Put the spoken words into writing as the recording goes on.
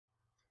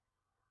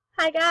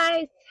Hi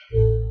guys,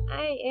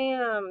 I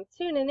am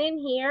tuning in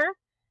here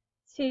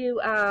to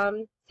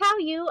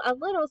tell you a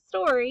little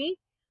story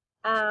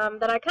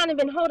that I kind of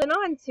been holding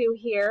on to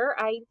here.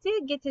 I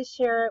did get to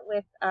share it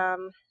with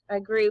a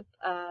group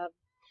about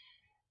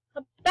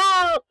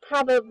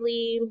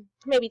probably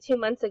maybe 2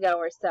 months ago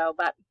or so,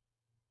 but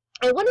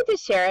I wanted to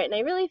share it, and I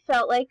really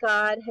felt like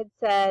God had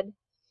said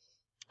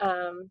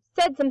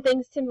some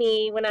things to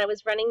me when I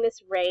was running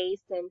this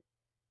race, and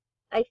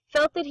I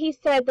felt that He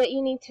said that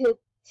you need to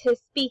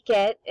speak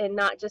it and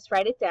not just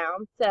write it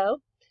down.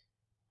 So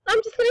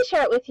I'm just going to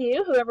share it with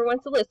you, whoever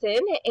wants to listen,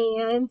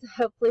 and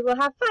hopefully we'll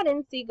have fun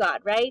and see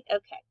God, right?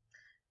 Okay.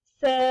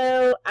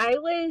 So I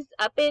was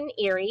up in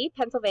Erie,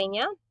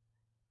 Pennsylvania,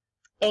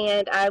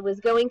 and I was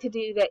going to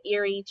do the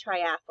Erie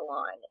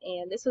Triathlon,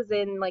 and this was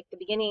in like the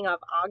beginning of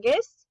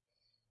August,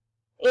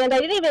 and I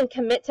didn't even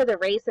commit to the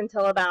race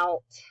until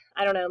about,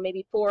 I don't know,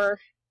 maybe 4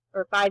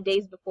 or 5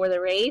 days before the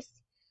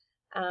race.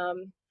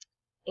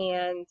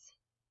 And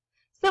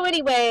so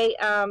anyway,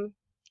 I'm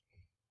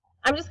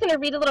just going to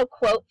read a little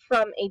quote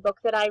from a book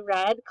that I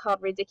read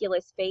called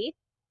Ridiculous Faith,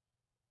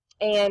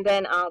 and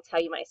then I'll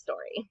tell you my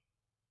story.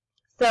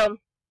 So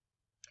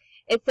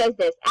it says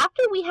this: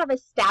 after we have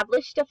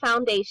established a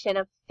foundation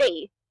of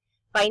faith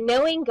by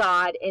knowing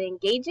God and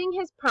engaging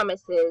His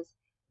promises,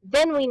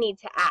 then we need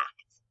to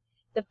act.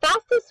 The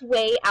fastest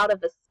way out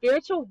of a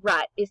spiritual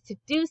rut is to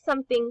do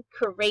something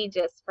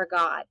courageous for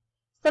God.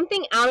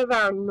 Something out of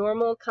our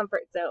normal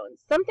comfort zone,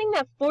 something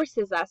that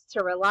forces us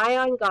to rely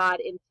on God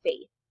in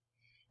faith.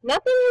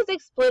 Nothing has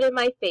exploded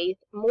my faith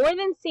more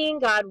than seeing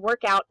God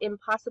work out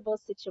impossible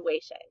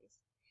situations.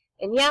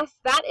 And yes,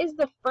 that is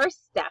the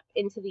first step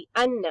into the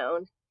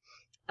unknown,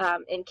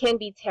 and can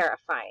be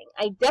terrifying.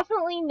 I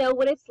definitely know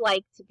what it's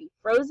like to be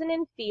frozen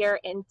in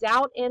fear and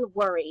doubt and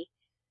worry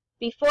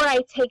before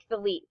I take the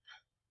leap.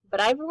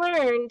 But I've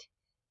learned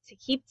to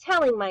keep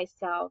telling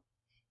myself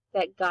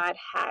that God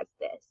has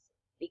this,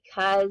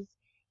 because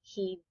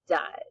He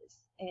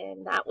does.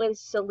 And that was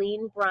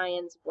Shalene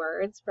Bryan's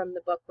words from the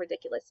book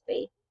Ridiculous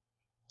Faith.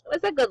 It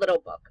was a good little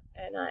book,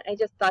 and I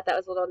just thought that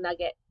was a little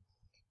nugget.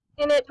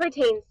 And it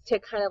pertains to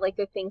kind of like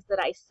the things that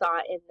I saw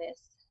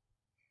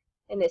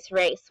in this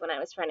race when I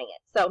was running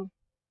it. So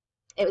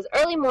it was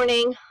early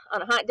morning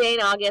on a hot day in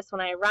August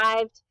when I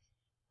arrived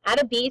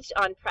at a beach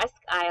on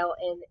Presque Isle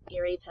in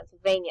Erie,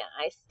 Pennsylvania.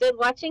 I stood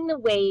watching the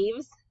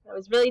waves. I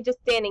was really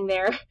just standing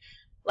there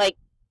like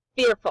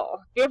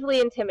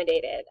fearfully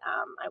intimidated.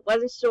 I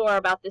wasn't sure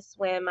about this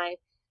swim. I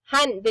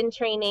hadn't been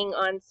training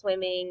on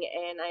swimming,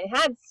 and I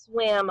had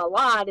swam a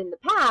lot in the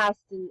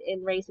past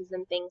in races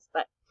and things,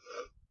 but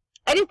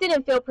I just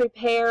didn't feel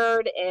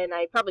prepared, and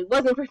I probably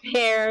wasn't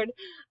prepared.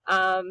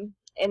 And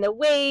the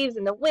waves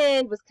and the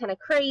wind was kind of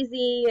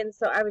crazy, and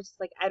so I was just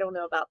like, I don't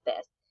know about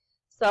this.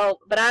 So,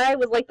 but I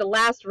was like the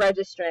last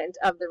registrant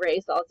of the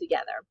race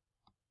altogether.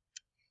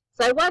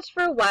 So I watched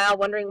for a while,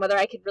 wondering whether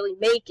I could really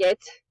make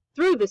it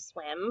through the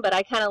swim, but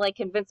I kind of like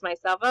convinced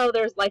myself, oh,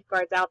 there's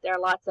lifeguards out there,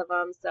 lots of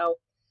them, so,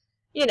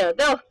 you know,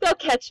 they'll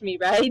catch me,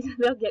 right?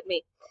 They'll get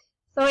me.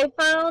 So I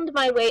found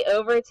my way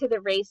over to the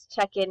race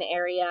check-in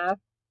area,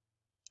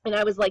 and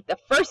I was like the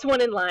first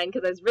one in line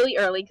because I was really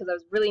early, because I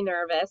was really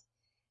nervous,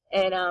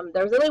 and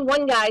there was only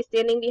one guy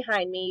standing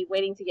behind me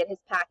waiting to get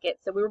his packet,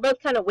 so we were both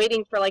kind of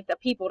waiting for like the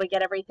people to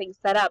get everything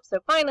set up.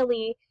 So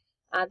finally,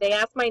 they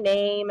asked my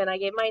name, and I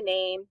gave my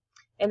name,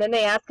 and then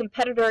they asked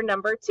competitor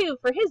number 2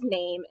 for his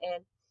name,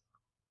 and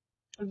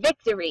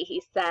Victory,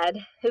 he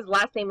said. His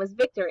last name was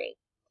Victory.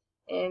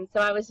 And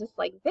so I was just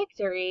like,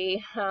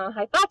 Victory?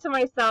 I thought to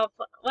myself,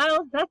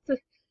 well, that's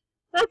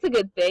a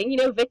good thing. You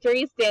know,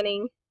 Victory is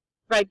standing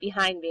right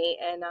behind me.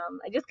 And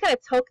I just kind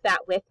of took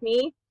that with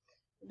me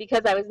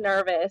because I was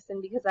nervous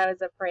and because I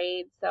was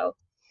afraid. So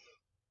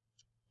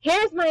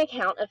here's my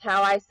account of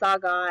how I saw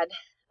God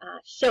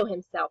show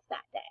Himself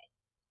that day.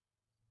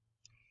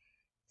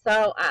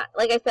 So,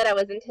 like I said, I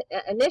was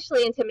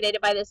initially intimidated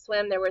by this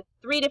swim. There were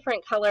 3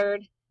 different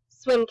colored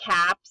swim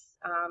caps.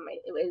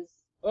 It was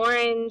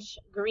orange,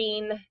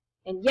 green,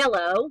 and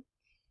yellow.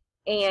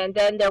 And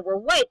then there were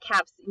white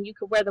caps, and you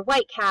could wear the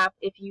white cap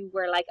if you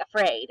were like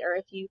afraid, or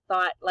if you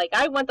thought like,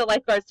 I want the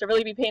lifeguards to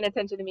really be paying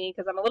attention to me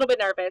because I'm a little bit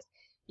nervous.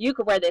 You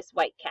could wear this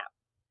white cap.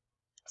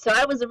 So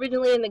I was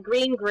originally in the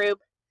green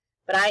group,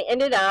 but I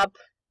ended up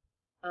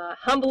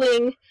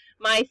humbling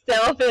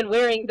myself and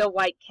wearing the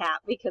white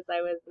cap because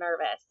I was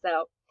nervous.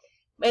 So,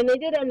 and they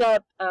did end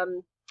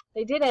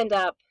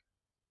up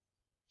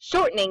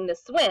shortening the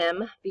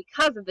swim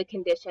because of the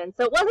conditions.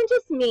 So it wasn't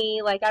just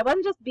me, like I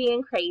wasn't just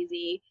being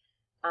crazy.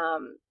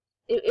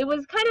 It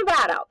was kind of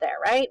bad out there,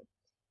 right?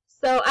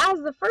 So as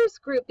the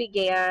first group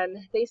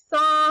began, they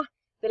saw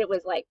that it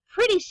was like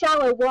pretty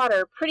shallow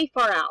water, pretty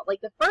far out.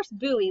 Like the first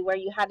buoy where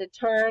you had to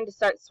turn to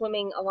start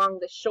swimming along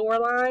the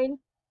shoreline,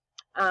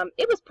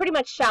 it was pretty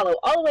much shallow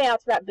all the way out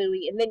to that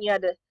buoy, and then you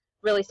had to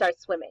really start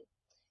swimming.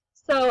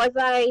 So as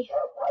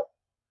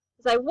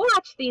I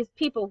watched these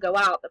people go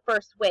out, the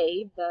first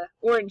wave, the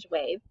orange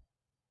wave,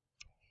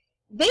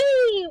 they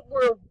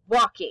were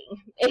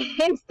walking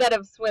instead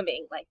of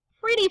swimming, like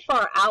pretty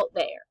far out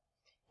there.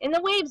 And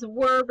the waves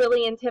were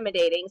really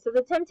intimidating. So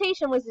the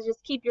temptation was to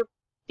just keep your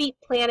feet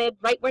planted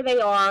right where they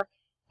are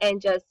and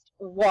just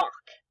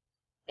walk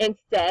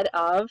instead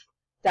of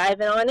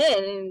diving on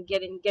in and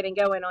getting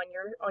going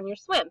on your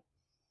swim.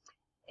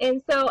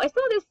 And so I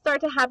saw this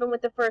start to happen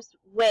with the first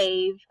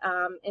wave,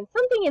 and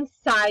something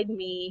inside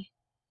me,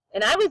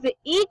 and I was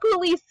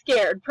equally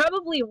scared,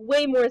 probably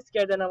way more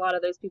scared than a lot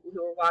of those people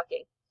who were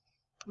walking.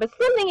 But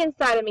something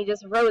inside of me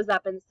just rose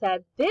up and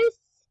said, this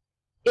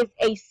is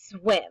a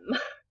swim.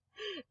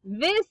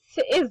 This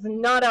is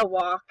not a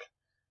walk.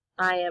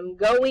 I am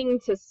going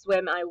to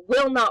swim. I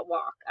will not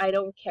walk. I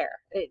don't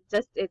care.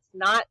 It's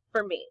not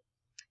for me.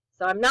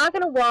 So I'm not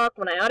going to walk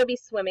when I ought to be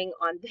swimming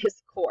on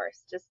this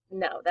course. Just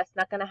no, that's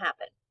not going to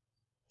happen.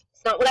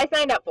 It's not what I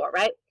signed up for,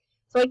 right?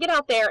 So I get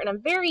out there, and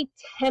I'm very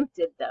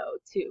tempted, though,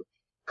 to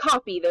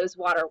copy those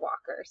water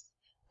walkers.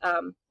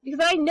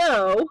 Because I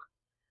know,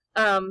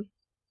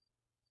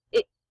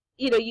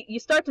 you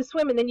start to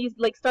swim, and then you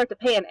start to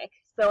panic.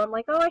 So I'm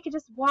like, oh, I could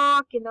just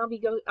walk, and I'll be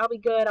good,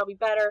 I'll be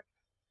better,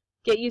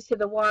 get used to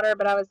the water.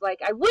 But I was like,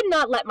 I would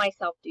not let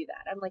myself do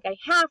that. I'm like, I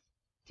have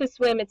to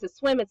swim. It's a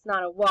swim. It's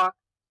not a walk.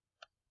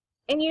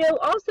 And,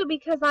 also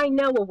because I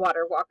know a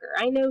water walker.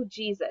 I know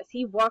Jesus.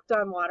 He walked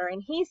on water,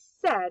 and he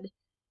said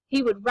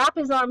he would wrap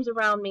his arms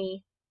around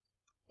me,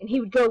 and he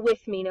would go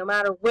with me no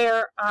matter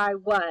where I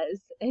was.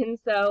 And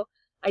so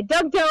I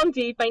dug down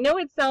deep. I know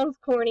it sounds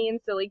corny and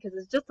silly because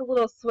it's just a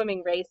little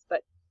swimming race,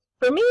 but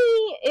for me,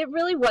 it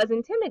really was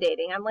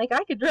intimidating. I'm like,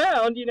 I could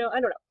drown, I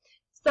don't know.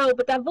 So,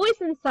 but that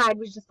voice inside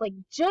was just like,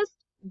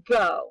 just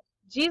go.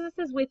 Jesus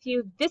is with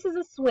you. This is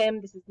a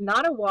swim. This is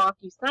not a walk.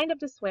 You signed up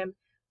to swim.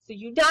 So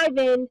you dive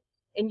in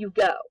and you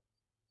go.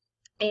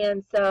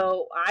 And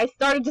so I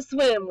started to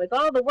swim with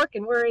all the work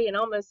and worry an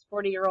almost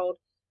 40-year-old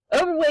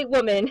overweight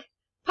woman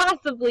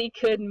possibly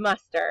could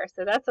muster.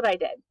 So that's what I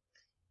did.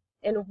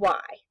 And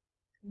why?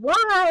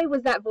 Why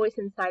was that voice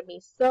inside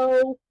me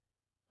so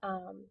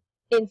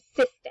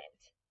insistent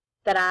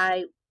that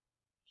I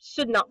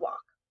should not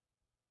walk?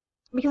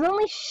 Because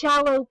only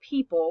shallow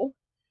people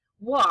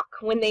walk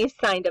when they've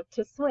signed up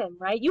to swim,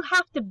 right? You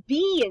have to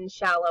be in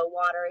shallow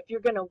water if you're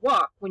going to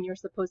walk when you're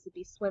supposed to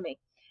be swimming.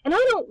 And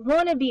I don't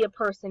want to be a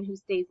person who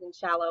stays in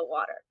shallow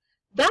water.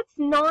 That's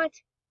not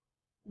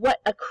what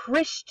a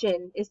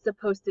Christian is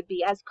supposed to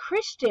be. As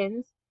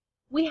Christians,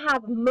 we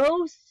have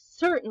most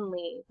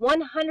certainly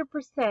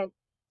 100%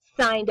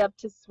 signed up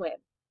to swim.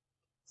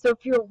 So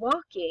if you're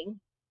walking,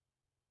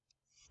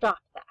 stop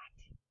that.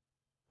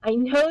 I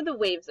know the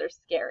waves are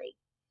scary,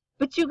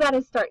 but you got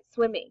to start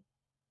swimming.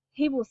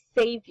 He will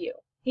save you.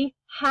 He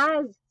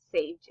has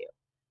saved you.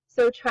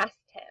 So trust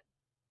him.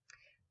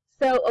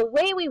 So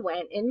away we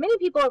went, and many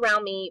people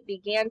around me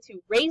began to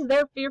raise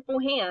their fearful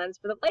hands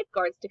for the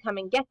lifeguards to come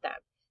and get them,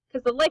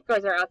 because the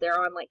lifeguards are out there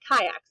on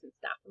kayaks and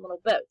stuff and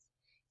little boats.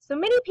 So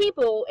many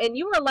people, and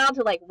you were allowed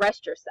to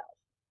rest yourself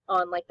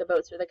on the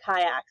boats or the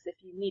kayaks if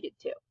you needed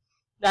to.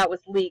 That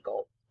was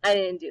legal. I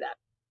didn't do that.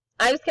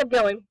 I just kept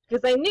going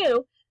because I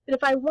knew that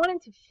if I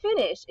wanted to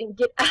finish and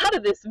get out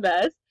of this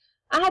mess,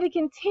 I had to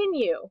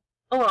continue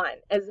on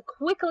as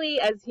quickly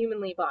as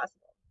humanly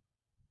possible.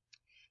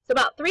 So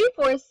about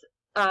 3/4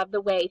 of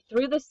the way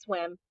through the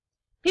swim,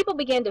 people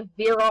began to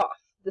veer off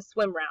the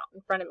swim route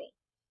in front of me.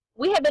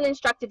 We had been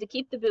instructed to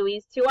keep the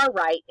buoys to our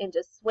right and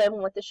just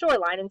swim with the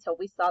shoreline until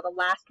we saw the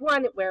last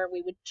one where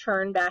we would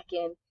turn back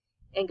in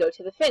and go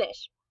to the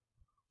finish.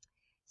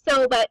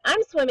 So, but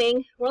I'm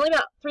swimming, we're only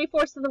about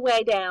 3/4 of the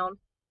way down,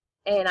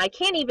 and I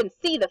can't even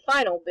see the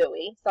final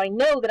buoy, so I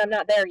know that I'm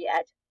not there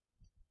yet.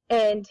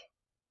 And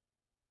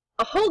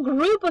a whole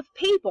group of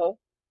people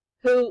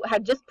who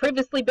had just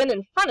previously been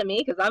in front of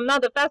me, because I'm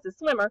not the fastest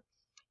swimmer,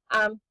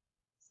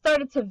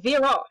 started to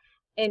veer off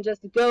and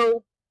just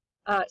go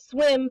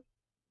swim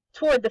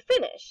toward the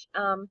finish.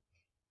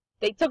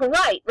 They took a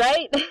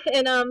right?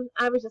 And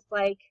I was just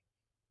like,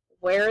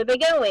 where are they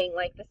going?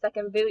 The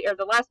second buoy or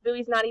the last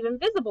buoy's not even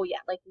visible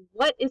yet.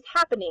 What is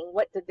happening?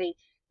 What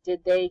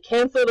did they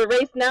cancel the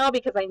race now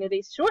because I knew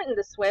they shortened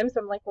the swim?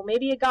 So I'm like, well,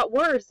 maybe it got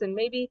worse and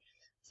maybe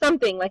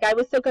something. I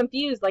was so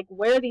confused.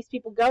 Where are these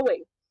people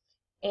going?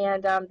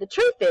 And the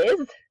truth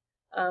is,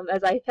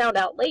 as I found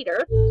out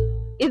later,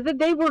 is that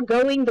they were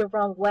going the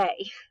wrong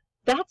way.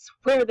 That's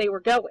where they were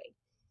going.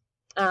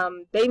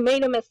 They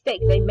made a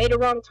mistake. They made a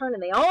wrong turn,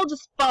 and they all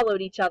just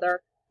followed each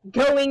other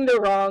going the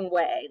wrong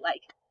way.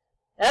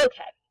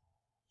 Okay.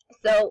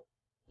 So,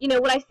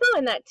 what I saw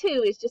in that,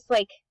 too, is just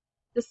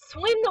the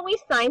swim that we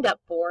signed up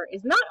for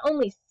is not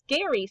only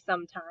scary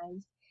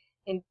sometimes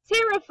and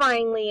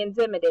terrifyingly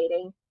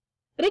intimidating,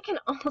 but it can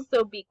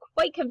also be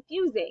quite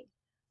confusing.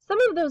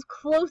 Some of those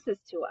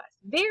closest to us,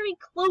 very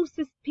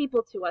closest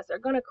people to us, are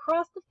going to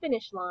cross the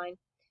finish line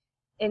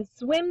and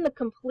swim the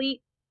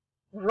complete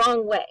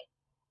wrong way.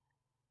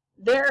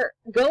 They're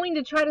going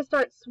to try to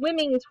start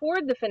swimming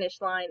toward the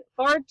finish line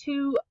far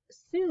too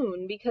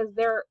soon because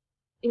they're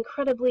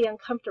incredibly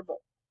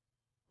uncomfortable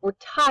or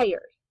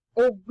tired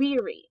or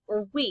weary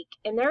or weak,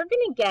 and they're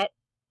going to get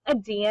a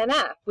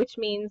DNF, which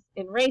means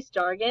in race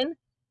jargon,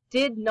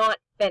 did not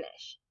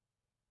finish.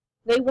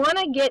 They want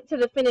to get to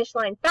the finish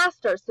line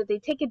faster, so they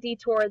take a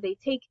detour, they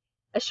take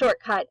a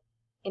shortcut,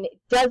 and it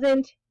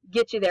doesn't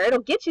get you there. It'll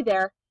get you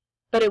there,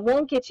 but it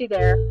won't get you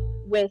there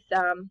with,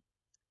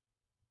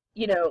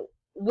 you know,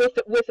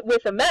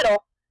 with a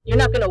medal. You're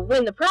not going to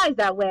win the prize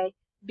that way,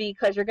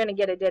 because you're going to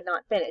get a did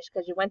not finish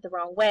because you went the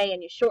wrong way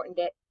and you shortened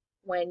it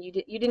when you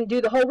didn't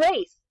do the whole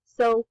race.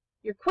 So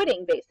you're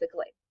quitting,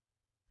 basically.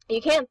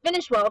 You can't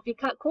finish well if you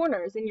cut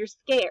corners and you're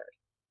scared.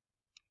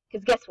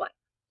 Because guess what?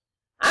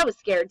 I was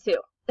scared too.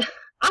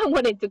 I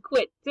wanted to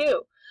quit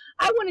too.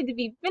 I wanted to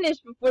be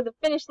finished before the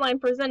finish line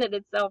presented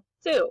itself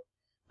too.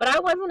 But I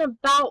wasn't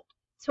about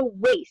to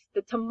waste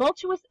the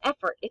tumultuous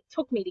effort it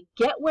took me to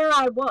get where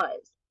I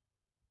was.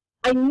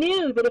 I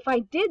knew that if I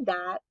did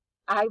that,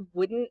 I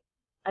wouldn't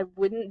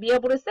be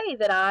able to say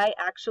that I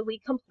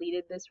actually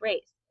completed this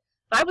race.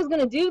 If I was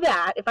going to do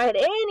that, if I had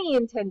any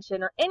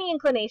intention or any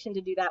inclination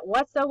to do that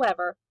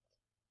whatsoever,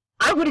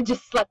 I would have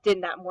just slept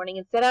in that morning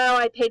and said, oh,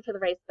 I paid for the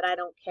race, but I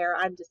don't care.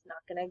 I'm just not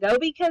going to go,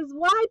 because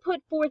why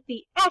put forth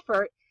the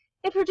effort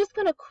if you're just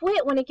going to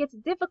quit when it gets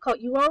difficult?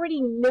 You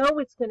already know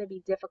it's going to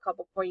be difficult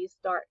before you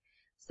start.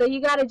 So you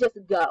got to just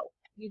go.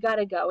 You got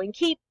to go and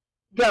keep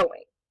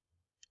going.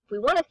 If we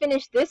want to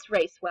finish this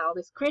race well,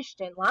 this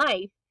Christian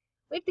life,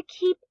 we have to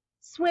keep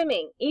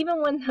swimming,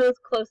 even when those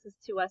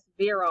closest to us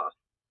veer off,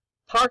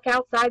 park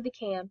outside the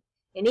camp,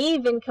 and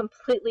even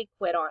completely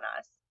quit on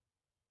us.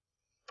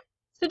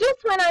 So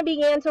just when I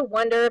began to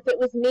wonder if it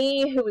was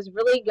me who was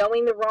really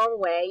going the wrong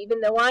way,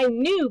 even though I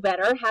knew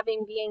better,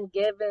 having been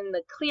given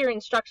the clear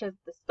instructions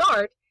at the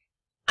start,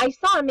 I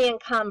saw a man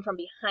come from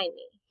behind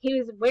me. He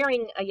was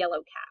wearing a yellow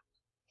cap.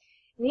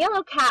 And the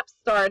yellow cap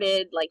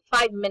started like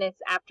 5 minutes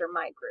after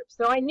my group.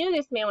 So I knew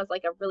this man was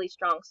like a really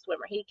strong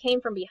swimmer. He came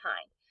from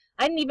behind.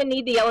 I didn't even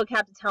need the yellow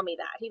cap to tell me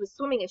that. He was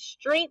swimming a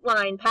straight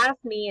line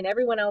past me and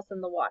everyone else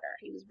in the water.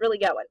 He was really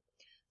going.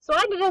 So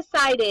I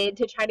decided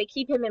to try to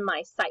keep him in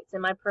my sights,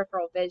 in my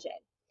peripheral vision,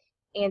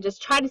 and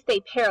just try to stay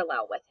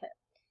parallel with him.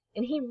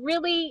 And he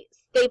really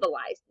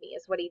stabilized me,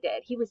 is what he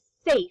did. He was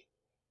safe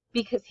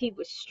because he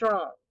was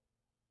strong.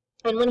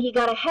 And when he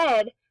got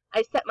ahead,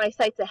 I set my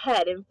sights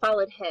ahead and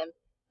followed him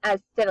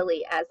as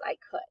steadily as I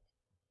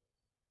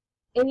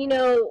could. And you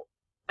know,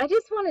 I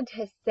just wanted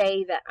to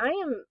say that I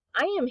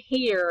am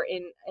here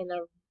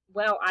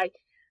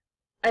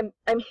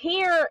I'm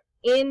here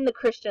in the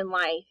Christian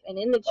life and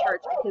in the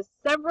church because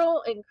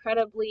several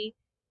incredibly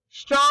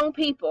strong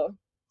people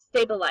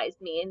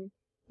stabilized me and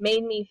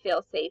made me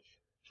feel safe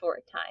for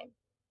a time.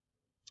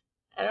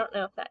 I don't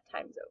know if that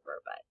time's over,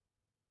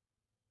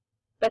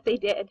 but they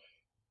did.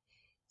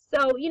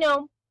 So, you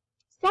know,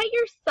 set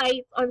your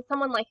sights on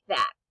someone like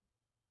that.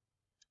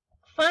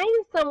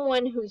 Find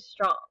someone who's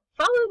strong.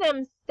 Follow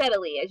them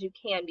steadily as you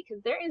can,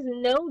 because there is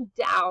no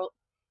doubt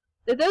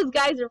that those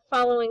guys are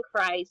following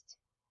Christ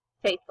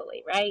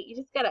faithfully, right?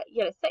 You gotta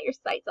set your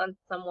sights on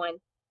someone,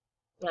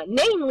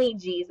 namely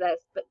Jesus.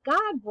 But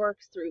God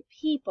works through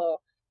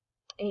people,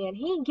 and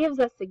He gives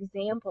us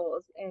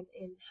examples and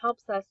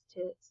helps us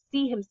to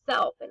see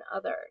Himself in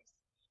others.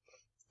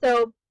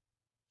 So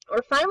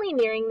we're finally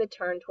nearing the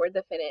turn toward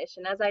the finish,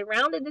 and as I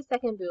rounded the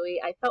second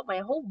buoy, I felt my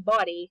whole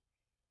body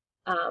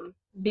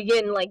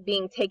begin like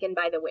being taken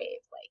by the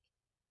waves, like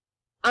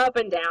up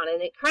and down,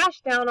 and it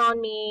crashed down on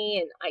me,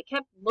 and I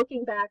kept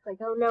looking back like,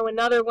 oh no,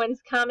 another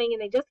one's coming,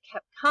 and they just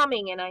kept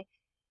coming, and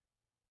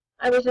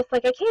I was just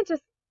like, I can't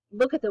just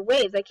look at the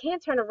waves, I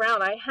can't turn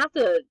around, I have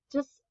to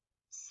just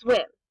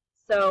swim.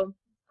 So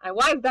I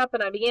wised up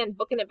and I began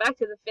booking it back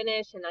to the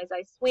finish, and as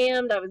I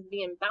swam, I was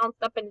being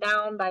bounced up and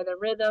down by the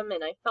rhythm,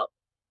 and I felt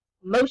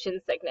motion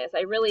sickness.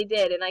 I really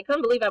did, and I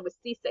couldn't believe I was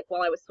seasick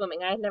while I was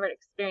swimming. I had never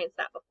experienced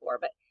that before,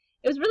 but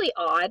it was really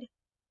odd.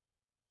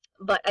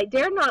 But I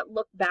dared not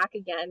look back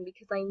again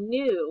because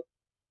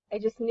I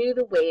just knew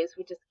the waves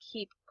would just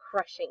keep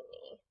crushing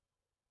me.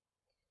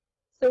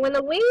 So when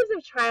the waves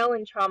of trial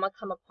and trauma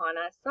come upon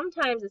us,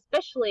 sometimes,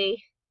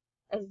 especially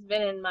as has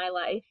been in my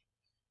life,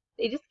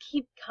 they just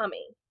keep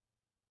coming.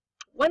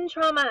 One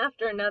trauma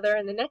after another,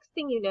 and the next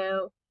thing you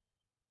know,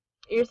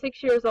 you're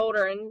 6 years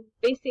older and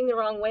facing the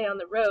wrong way on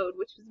the road,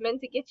 which was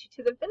meant to get you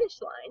to the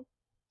finish line.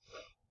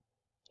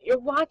 You're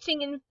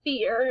watching in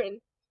fear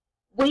and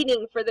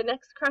waiting for the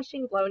next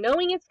crushing blow,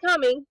 knowing it's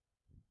coming,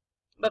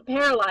 but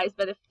paralyzed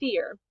by the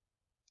fear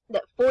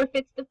that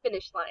forfeits the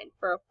finish line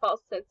for a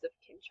false sense of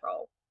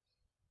control.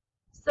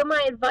 So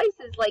my advice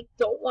is, like,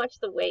 don't watch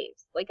the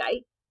waves. Like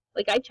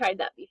I tried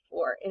that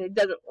before, and it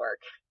doesn't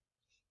work.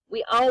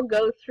 We all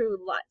go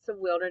through lots of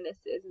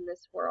wildernesses in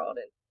this world,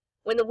 and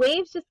when the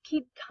waves just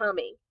keep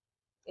coming,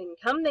 and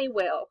come they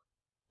will,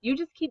 you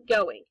just keep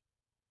going.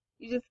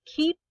 You just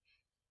keep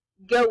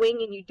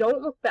going, and you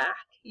don't look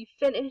back. You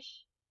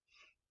finish.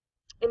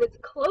 And it's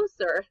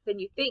closer than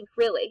you think,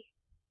 really.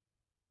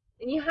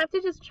 And you have to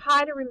just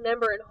try to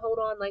remember and hold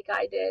on, like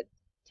I did,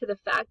 to the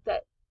fact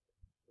that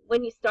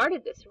when you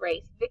started this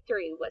race,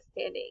 victory was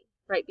standing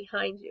right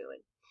behind you.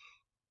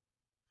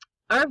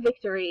 And our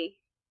victory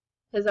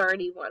has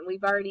already won.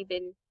 We've already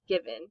been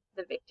given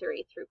the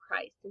victory through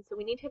Christ. And so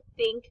we need to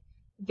think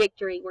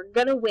victory. We're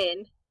going to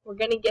win. We're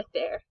going to get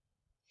there.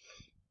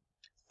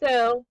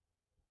 So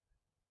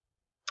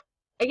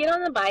I get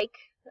on the bike.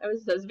 I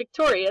was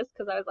victorious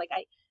because I was like,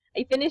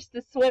 I finished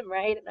the swim,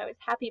 right? And I was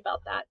happy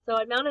about that. So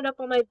I mounted up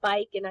on my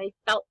bike and I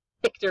felt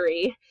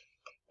victory.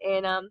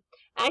 And I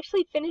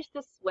actually finished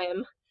the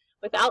swim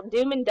without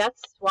doom and death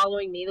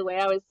swallowing me the way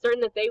I was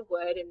certain that they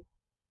would. And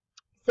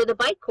so the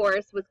bike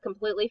course was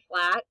completely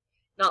flat,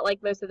 not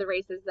like most of the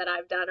races that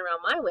I've done around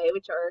my way,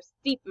 which are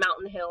steep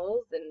mountain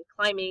hills and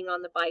climbing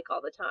on the bike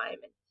all the time.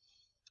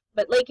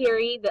 But Lake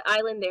Erie, the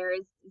island there,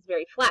 is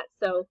very flat.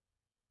 So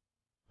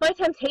my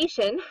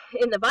temptation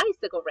in the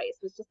bicycle race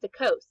was just to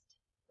coast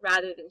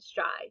rather than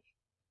strive.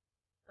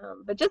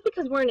 But just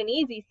because we're in an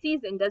easy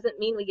season doesn't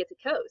mean we get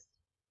to coast.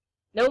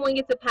 No one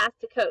gets a pass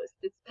to coast.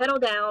 It's pedal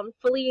down,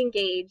 fully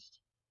engaged,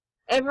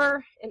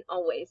 ever and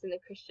always in the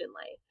Christian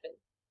life. And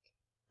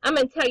I'm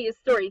going to tell you a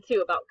story,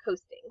 too, about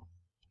coasting.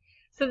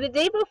 So the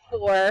day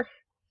before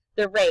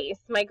the race,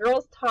 my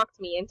girls talked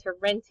me into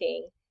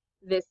renting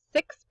this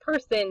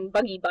 6-person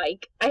buggy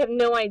bike. I have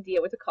no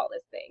idea what to call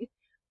this thing.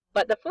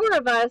 But the 4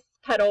 of us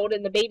pedaled,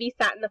 and the baby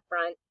sat in the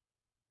front.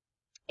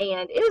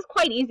 And it was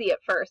quite easy at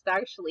first,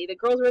 actually. The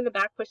girls were in the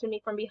back pushing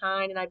me from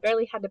behind, and I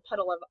barely had to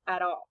pedal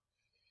at all.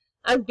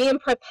 I was being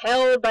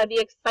propelled by the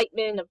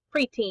excitement of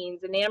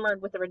preteens,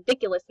 enamored with the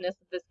ridiculousness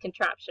of this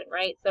contraption,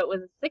 right? So it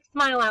was a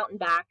 6-mile out and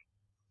back.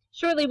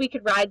 Surely we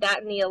could ride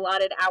that in the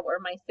allotted hour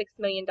my $6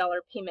 million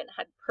payment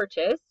had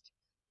purchased.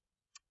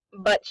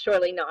 But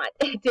surely not.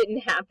 It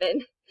didn't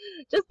happen.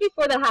 Just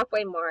before the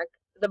halfway mark,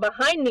 the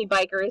behind me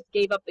bikers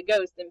gave up the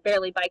ghost and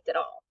barely biked at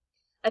all.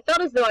 I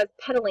felt as though I was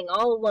pedaling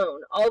all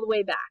alone, all the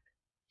way back.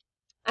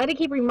 I had to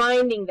keep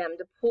reminding them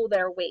to pull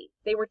their weight.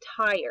 They were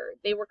tired.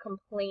 They were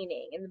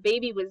complaining. And the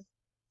baby was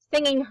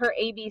singing her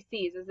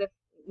ABCs as if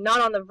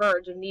not on the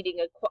verge of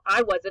needing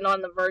I wasn't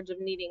on the verge of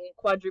needing a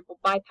quadruple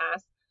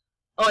bypass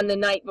on the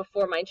night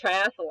before my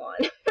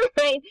triathlon,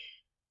 right?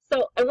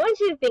 So I want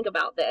you to think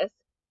about this.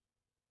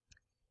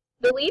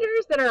 The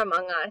leaders that are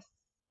among us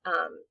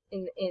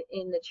in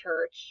the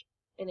church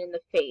and in the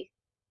faith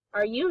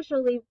are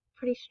usually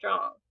pretty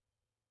strong.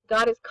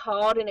 God has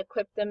called and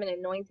equipped them and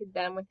anointed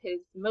them with his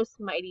most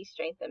mighty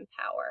strength and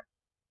power.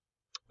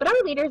 But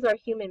our leaders are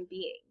human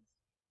beings.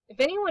 If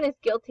anyone is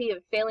guilty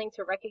of failing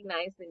to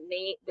recognize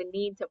the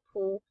need to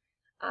pull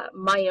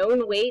my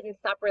own weight and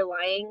stop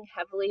relying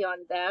heavily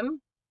on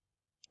them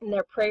and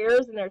their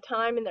prayers and their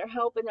time and their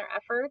help and their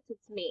efforts,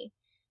 it's me.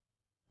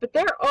 But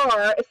there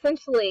are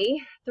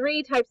essentially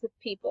 3 types of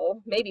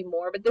people, maybe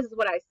more, but this is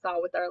what I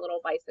saw with our little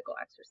bicycle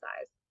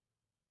exercise.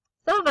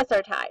 Some of us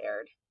are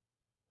tired.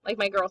 Like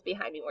my girls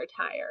behind me were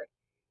tired.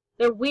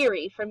 They're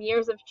weary from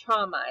years of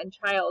trauma and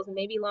trials and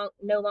maybe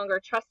no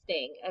longer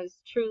trusting as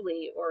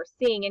truly or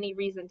seeing any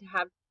reason to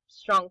have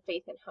strong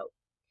faith and hope.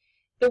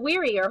 The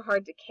weary are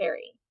hard to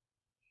carry.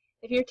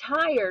 If you're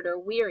tired or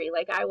weary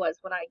like I was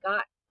when I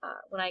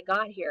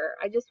got here,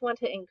 I just want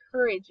to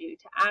encourage you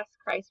to ask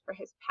Christ for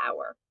his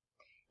power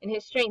and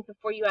his strength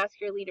before you ask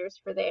your leaders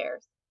for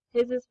theirs.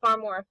 His is far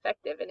more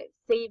effective, and it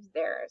saves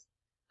theirs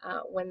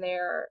when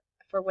they're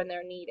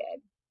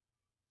needed.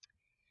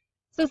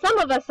 So some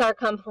of us are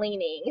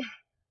complaining.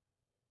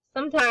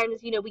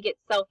 Sometimes, we get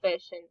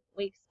selfish and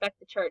we expect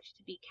the church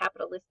to be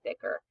capitalistic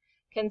or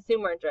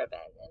consumer driven.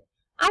 And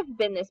I've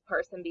been this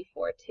person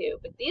before too.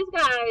 But these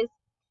guys,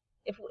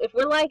 if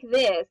we're like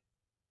this,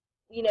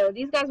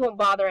 these guys won't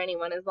bother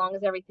anyone as long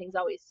as everything's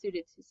always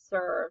suited to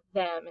serve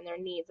them and their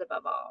needs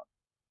above all.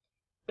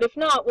 But if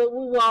not,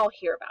 we'll all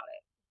hear about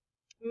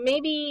it.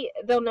 Maybe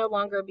they'll no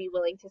longer be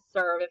willing to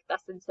serve if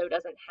thus and so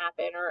doesn't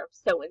happen or if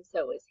so and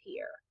so is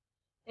here.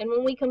 And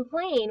when we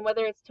complain,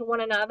 whether it's to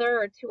one another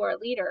or to our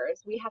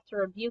leaders, we have to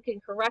rebuke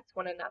and correct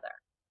one another.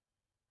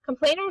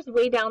 Complainers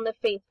weigh down the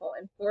faithful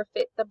and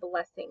forfeit the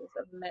blessings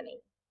of many.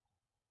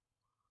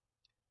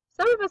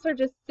 Some of us are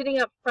just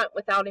sitting up front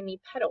without any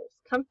pedals,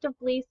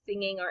 comfortably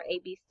singing our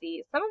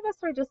ABCs. Some of us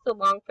are just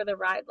along for the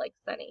ride like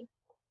Sunny.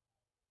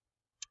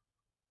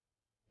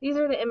 These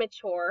are the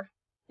immature.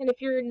 And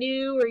if you're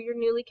new or you're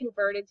newly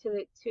converted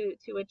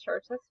to a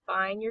church, that's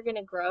fine. You're going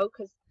to grow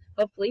because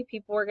hopefully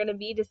people are going to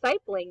be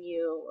discipling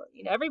you.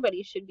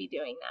 Everybody should be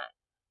doing that.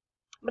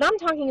 But I'm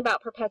talking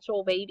about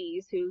perpetual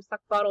babies who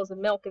suck bottles of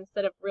milk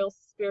instead of real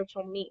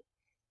spiritual meat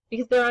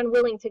because they're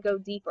unwilling to go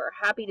deeper,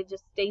 happy to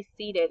just stay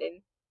seated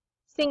and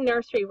sing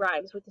nursery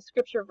rhymes with the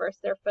scripture verse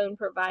their phone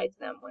provides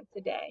them once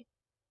a day.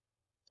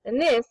 And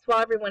this while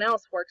everyone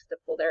else works to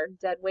pull their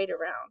dead weight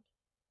around.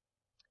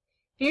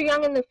 If you're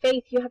young in the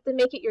faith, you have to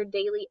make it your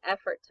daily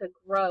effort to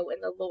grow in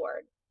the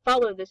Lord.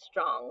 Follow the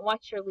strong,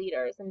 watch your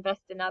leaders,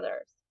 invest in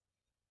others.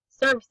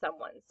 Serve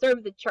someone,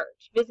 serve the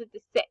church, visit the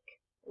sick,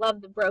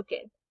 love the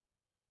broken.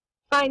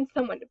 Find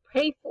someone to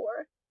pray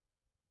for.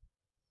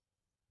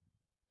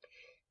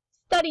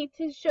 Study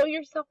to show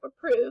yourself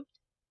approved.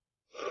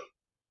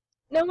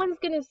 No one's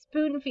going to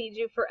spoon feed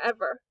you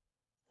forever.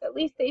 At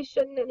least they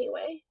shouldn't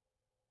anyway.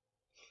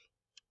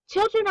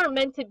 Children are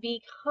meant to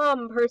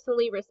become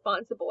personally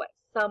responsible at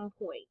some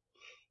point.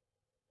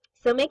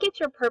 So make it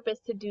your purpose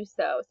to do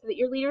so that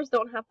your leaders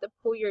don't have to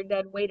pull your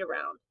dead weight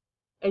around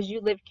as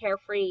you live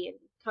carefree and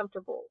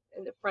comfortable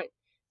in the front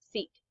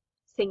seat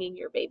singing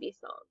your baby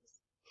songs.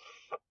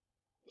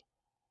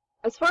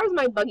 As far as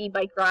my buggy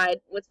bike ride,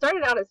 what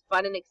started out as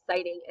fun and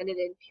exciting ended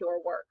in pure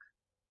work.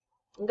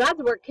 And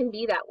God's work can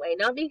be that way,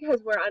 not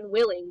because we're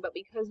unwilling, but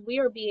because we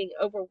are being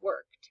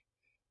overworked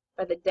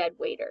by the dead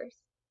waiters.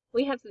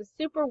 We have some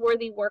super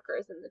worthy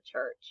workers in the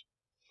church.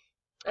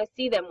 I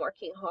see them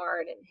working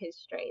hard in His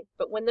strength,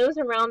 but when those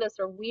around us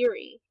are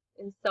weary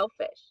and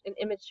selfish and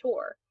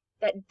immature,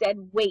 that dead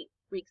weight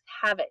wreaks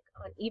havoc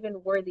on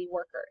even worthy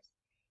workers.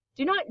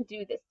 Do not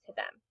do this to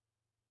them.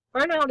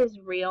 Burnout is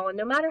real, and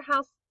no matter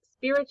how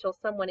spiritual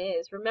someone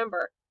is,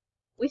 remember,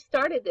 we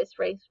started this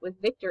race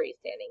with victory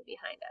standing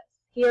behind us.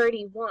 He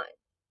already won.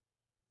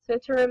 So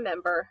to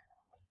remember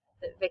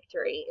that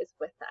victory is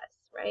with us,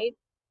 right?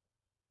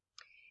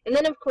 And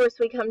then, of course,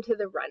 we come to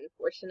the run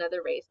portion of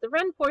the race. The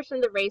run portion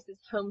of the race is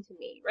home to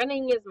me.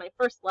 Running is my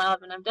first love,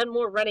 and I've done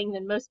more running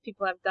than most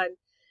people have done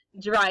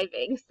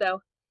driving.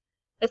 So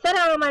I set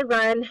out on my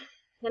run,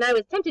 and I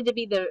was tempted to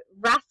be the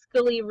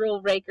rascally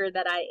rule breaker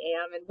that I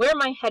am and wear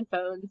my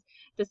headphones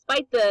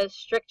despite the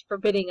strict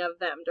forbidding of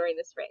them during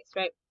this race,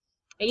 right?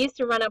 I used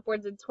to run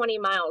upwards of 20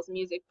 miles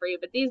music-free,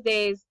 but these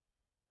days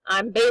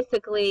I'm going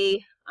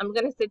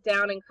to sit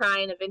down and cry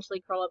and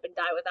eventually curl up and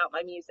die without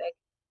my music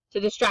to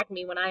distract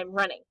me when I'm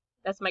running.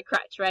 That's my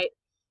crutch, right?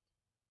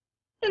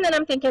 And then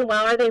I'm thinking,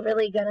 well, are they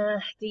really going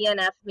to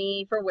DNF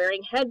me for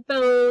wearing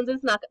headphones?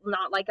 It's not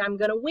like I'm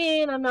going to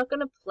win. I'm not going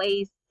to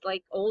place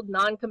like old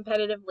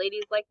non-competitive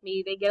ladies like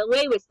me. They get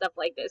away with stuff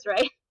like this,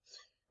 right?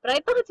 But I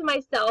thought to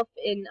myself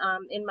in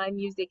my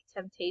music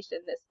temptation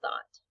this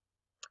thought.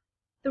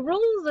 The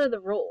rules are the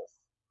rules.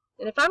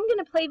 And if I'm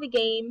going to play the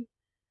game,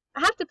 I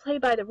have to play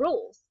by the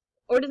rules,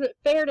 or it isn't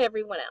fair to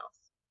everyone else.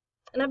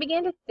 And I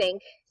began to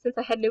think, since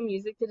I had no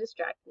music to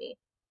distract me,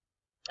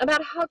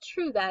 about how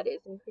true that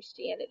is in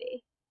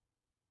Christianity.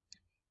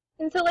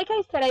 And so, like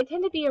I said, I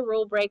tend to be a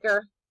rule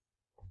breaker.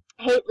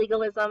 I hate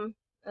legalism,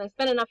 and I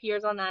spent enough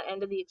years on that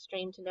end of the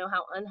extreme to know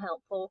how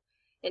unhelpful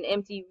and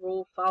empty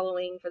rule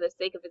following for the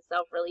sake of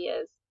itself really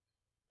is.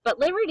 But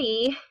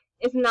liberty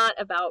is not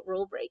about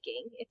rule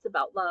breaking, it's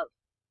about love.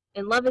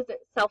 And love isn't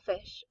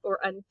selfish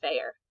or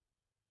unfair.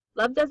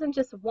 Love doesn't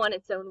just want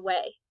its own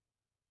way.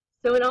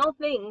 So in all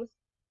things,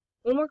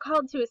 when we're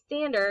called to a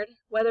standard,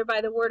 whether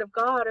by the word of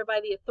God or by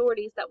the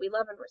authorities that we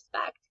love and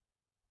respect,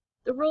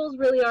 the rules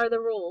really are the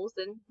rules,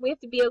 and we have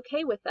to be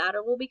okay with that,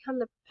 or we'll become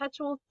the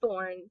perpetual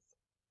thorns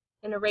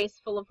in a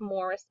race full of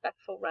more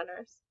respectful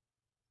runners.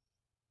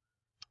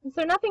 And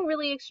so nothing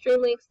really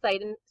extremely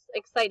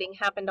exciting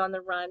happened on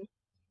the run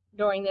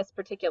during this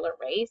particular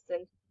race,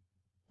 and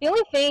the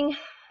only thing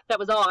that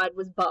was odd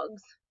was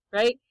bugs,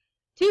 right?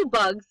 2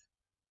 bugs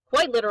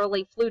quite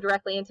literally flew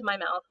directly into my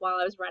mouth while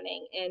I was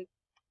running, and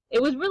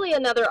it was really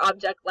another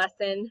object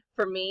lesson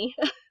for me.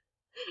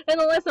 And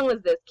the lesson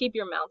was this: keep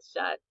your mouth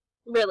shut.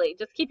 Really,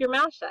 just keep your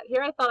mouth shut.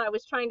 Here I thought I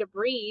was trying to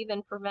breathe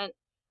and prevent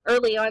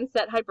early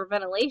onset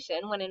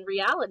hyperventilation, when in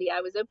reality I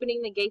was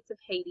opening the gates of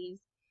Hades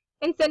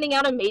and sending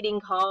out a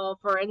mating call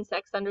for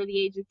insects under the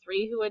age of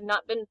 3 who had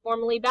not been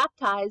formally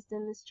baptized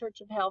in this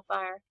church of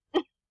hellfire.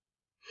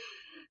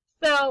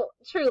 So,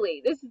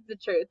 truly, this is the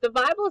truth. The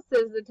Bible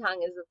says the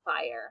tongue is a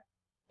fire,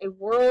 a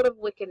world of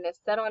wickedness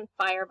set on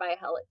fire by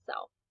hell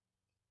itself.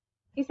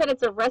 He said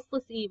it's a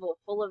restless evil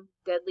full of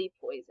deadly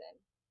poison.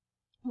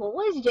 Well,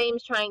 what is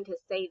James trying to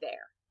say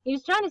there? He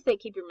was trying to say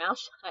keep your mouth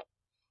shut.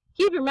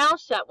 Keep your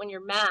mouth shut when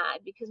you're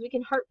mad, because we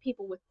can hurt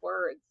people with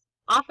words,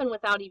 often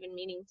without even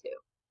meaning to.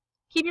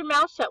 Keep your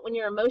mouth shut when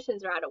your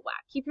emotions are out of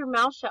whack. Keep your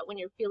mouth shut when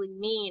you're feeling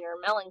mean or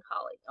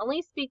melancholy.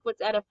 Only speak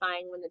what's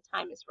edifying when the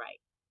time is right.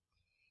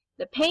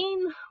 The pain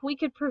we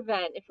could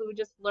prevent if we would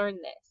just learn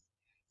this.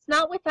 It's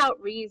not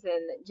without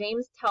reason that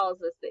James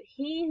tells us that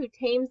he who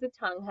tames the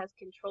tongue has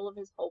control of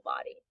his whole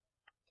body.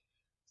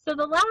 So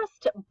the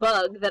last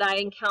bug that I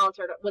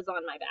encountered was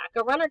on my back.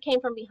 A runner came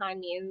from behind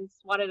me and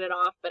swatted it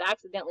off, but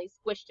accidentally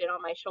squished it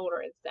on my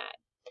shoulder instead.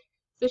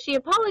 So she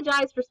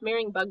apologized for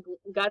smearing bug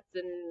guts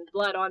and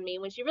blood on me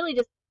when she really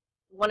just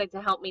wanted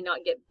to help me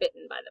not get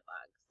bitten by the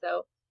bug.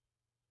 So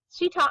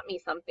she taught me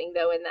something,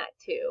 though, in that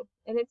too,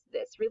 and it's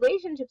this: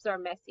 relationships are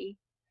messy.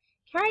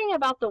 Caring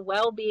about the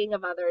well-being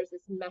of others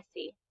is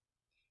messy.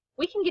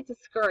 We can get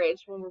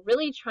discouraged when we're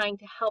really trying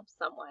to help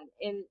someone,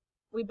 and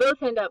we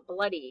both end up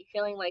bloody,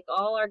 feeling like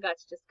all our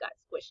guts just got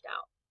squished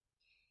out.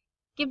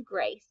 Give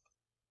grace.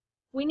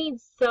 We need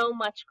so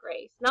much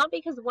grace, not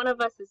because one of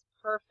us is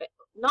perfect.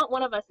 Not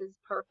one of us is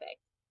perfect.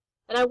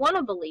 And I want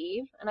to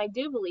believe, and I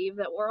do believe,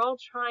 that we're all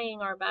trying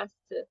our best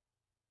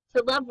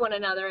to love one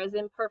another as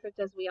imperfect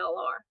as we all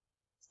are.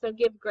 So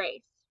give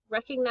grace.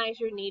 Recognize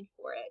your need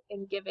for it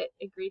and give it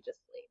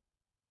egregiously.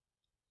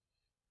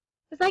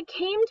 As I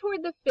came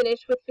toward the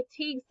finish with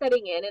fatigue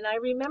setting in, and I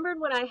remembered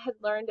what I had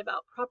learned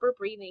about proper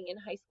breathing in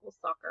high school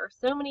soccer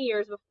so many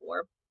years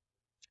before,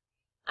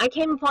 I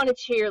came upon a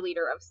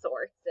cheerleader of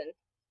sorts, and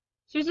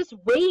she was just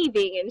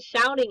waving and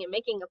shouting and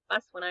making a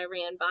fuss when I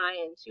ran by,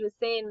 and she was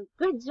saying,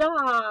 "Good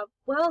job,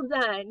 well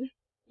done,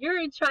 you're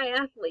a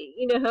triathlete,"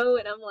 you know,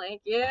 and I'm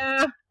like,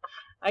 yeah,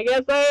 I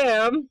guess I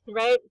am,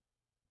 right?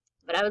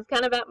 But I was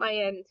kind of at my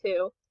end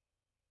too.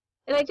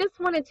 And I just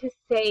wanted to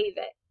say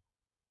that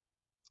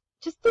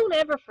just don't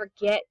ever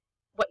forget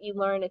what you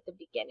learn at the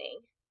beginning.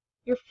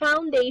 Your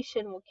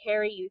foundation will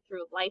carry you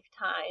through a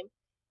lifetime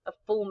of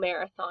full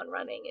marathon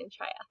running and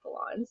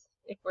triathlons,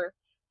 if we're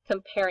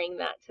comparing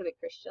that to the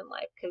Christian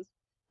life, because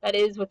that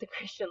is what the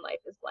Christian life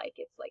is like.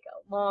 It's like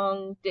a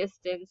long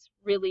distance,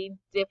 really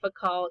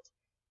difficult,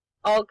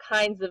 all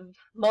kinds of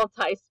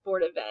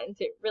multi-sport event.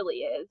 It really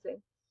is. And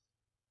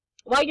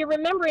while you're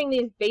remembering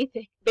these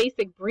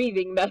basic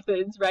breathing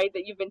methods, right,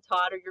 that you've been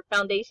taught, or your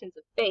foundations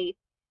of faith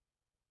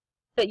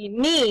that you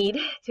need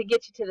to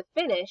get you to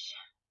the finish,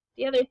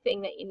 the other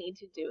thing that you need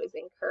to do is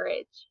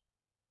encourage.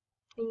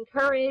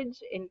 Encourage,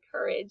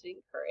 encourage,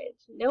 encourage.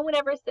 No one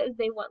ever says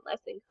they want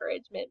less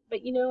encouragement,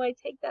 but you know, I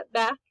take that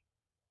back,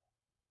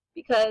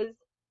 because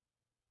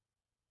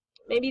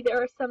maybe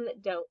there are some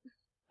that don't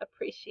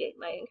appreciate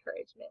my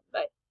encouragement,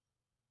 but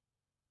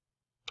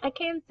I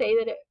can say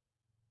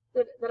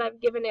that I've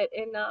given it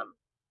in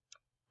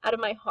out of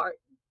my heart,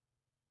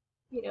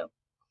 you know.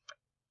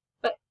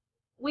 But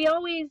we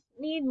always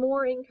need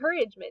more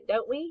encouragement,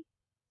 don't we?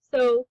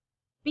 So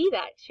be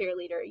that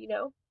cheerleader, you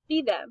know.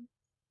 Be them.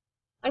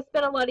 I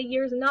spent a lot of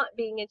years not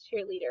being a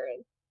cheerleader,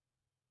 and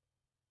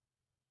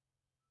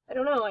I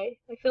don't know, I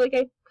feel like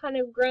I've kind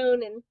of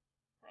grown, and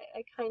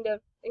I kind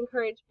of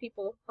encourage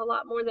people a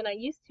lot more than I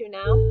used to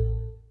now.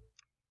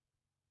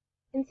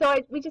 And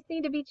so we just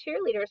need to be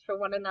cheerleaders for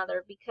one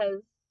another,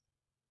 because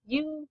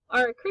you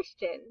are a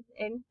Christian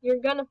and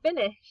you're gonna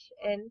finish,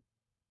 and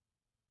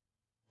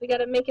we got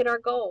to make it our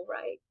goal,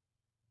 right?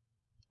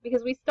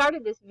 Because we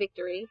started this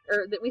victory,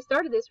 or that we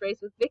started this race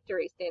with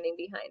victory standing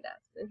behind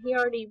us, and he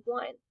already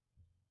won.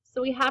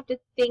 So we have to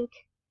think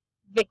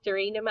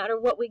victory no matter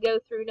what we go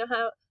through, no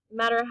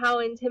matter how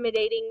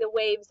intimidating the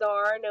waves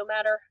are, no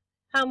matter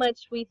how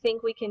much we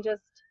think we can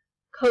just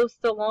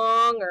coast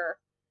along, or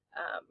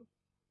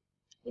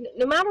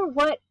no matter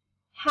what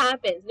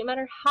happens, no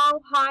matter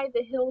how high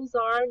the hills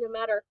are, no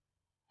matter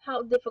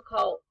how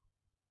difficult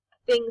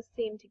things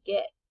seem to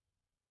get.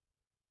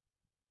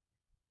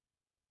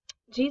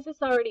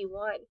 Jesus already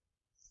won,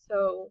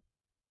 so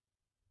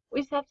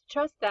we just have to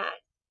trust that.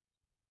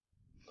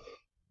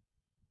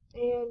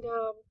 And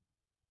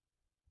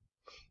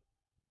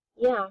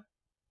yeah,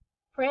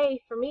 pray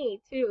for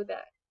me too,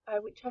 that I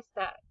would trust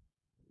that,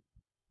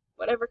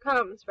 whatever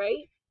comes,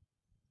 right?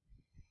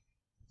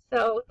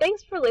 So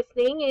thanks for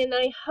listening, and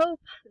I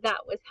hope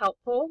that was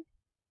helpful.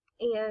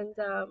 And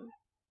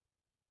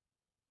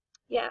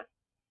yeah,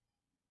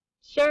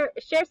 share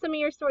some of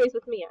your stories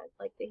with me.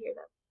 I'd like to hear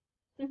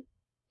them.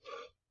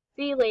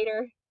 See you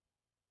later.